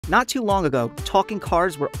Not too long ago, talking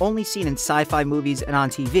cars were only seen in sci-fi movies and on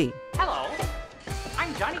TV. Hello,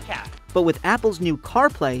 I'm Johnny Cat. But with Apple's new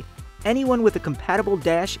Carplay, anyone with a compatible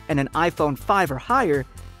dash and an iPhone 5 or higher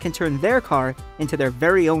can turn their car into their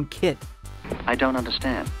very own kit. I don't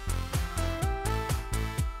understand.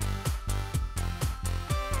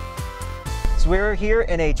 So we're here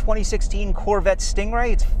in a 2016 Corvette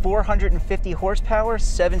Stingray. It's 450 horsepower,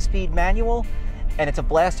 7-speed manual, and it's a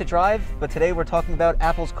blast to drive, but today we're talking about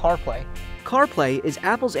Apple's Carplay. Carplay is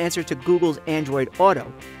Apple's answer to Google's Android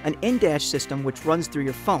Auto, an in-dash system which runs through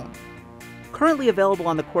your phone. Currently available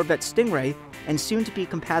on the Corvette Stingray, and soon to be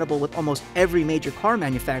compatible with almost every major car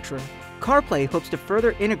manufacturer, Carplay hopes to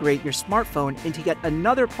further integrate your smartphone into yet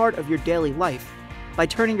another part of your daily life by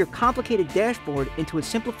turning your complicated dashboard into a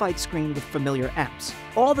simplified screen with familiar apps.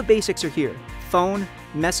 All the basics are here: phone,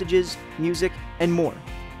 messages, music, and more.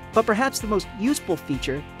 But perhaps the most useful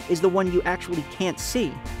feature is the one you actually can't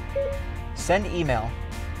see. Send email.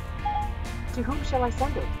 To whom shall I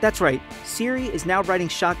send it? That's right, Siri is now riding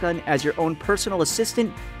shotgun as your own personal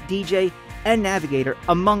assistant, DJ, and navigator,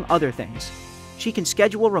 among other things. She can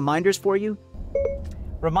schedule reminders for you.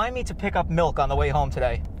 Remind me to pick up milk on the way home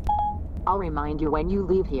today. I'll remind you when you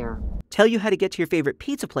leave here. Tell you how to get to your favorite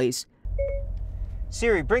pizza place.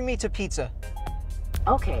 Siri, bring me to pizza.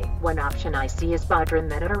 Okay, one option I see is Badrin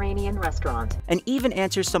Mediterranean Restaurant. And even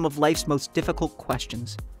answer some of life's most difficult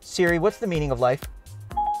questions. Siri, what's the meaning of life?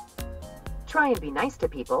 Try and be nice to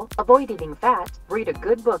people, avoid eating fat, read a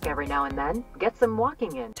good book every now and then, get some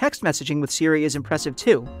walking in. Text messaging with Siri is impressive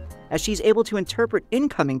too, as she's able to interpret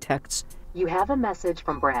incoming texts. You have a message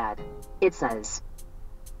from Brad. It says,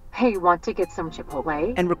 "Hey, want to get some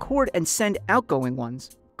Chipotle?" And record and send outgoing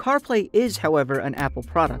ones. Carplay is, however, an Apple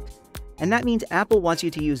product, and that means Apple wants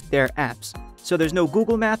you to use their apps. So there's no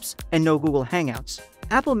Google Maps and no Google Hangouts.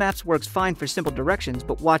 Apple Maps works fine for simple directions,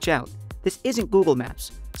 but watch out. This isn't Google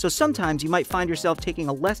Maps, so sometimes you might find yourself taking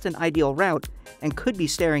a less than ideal route and could be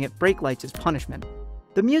staring at brake lights as punishment.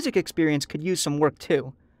 The music experience could use some work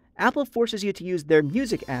too. Apple forces you to use their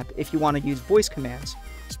music app if you want to use voice commands.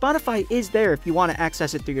 Spotify is there if you want to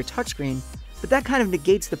access it through your touchscreen, but that kind of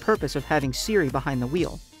negates the purpose of having Siri behind the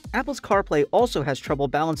wheel. Apple's CarPlay also has trouble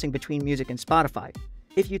balancing between music and Spotify.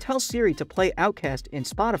 If you tell Siri to play Outkast in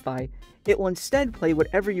Spotify, it will instead play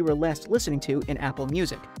whatever you were last listening to in Apple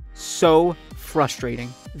Music. So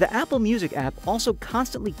frustrating. The Apple Music app also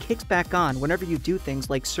constantly kicks back on whenever you do things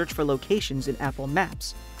like search for locations in Apple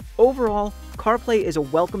Maps. Overall, CarPlay is a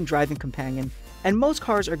welcome driving companion, and most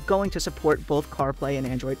cars are going to support both CarPlay and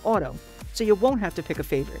Android Auto, so you won't have to pick a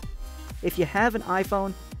favorite. If you have an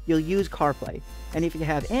iPhone, you'll use CarPlay, and if you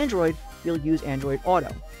have Android, you'll use Android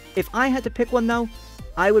Auto. If I had to pick one though,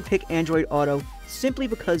 I would pick Android Auto simply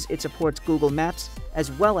because it supports Google Maps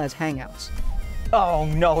as well as Hangouts. Oh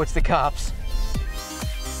no, it's the cops.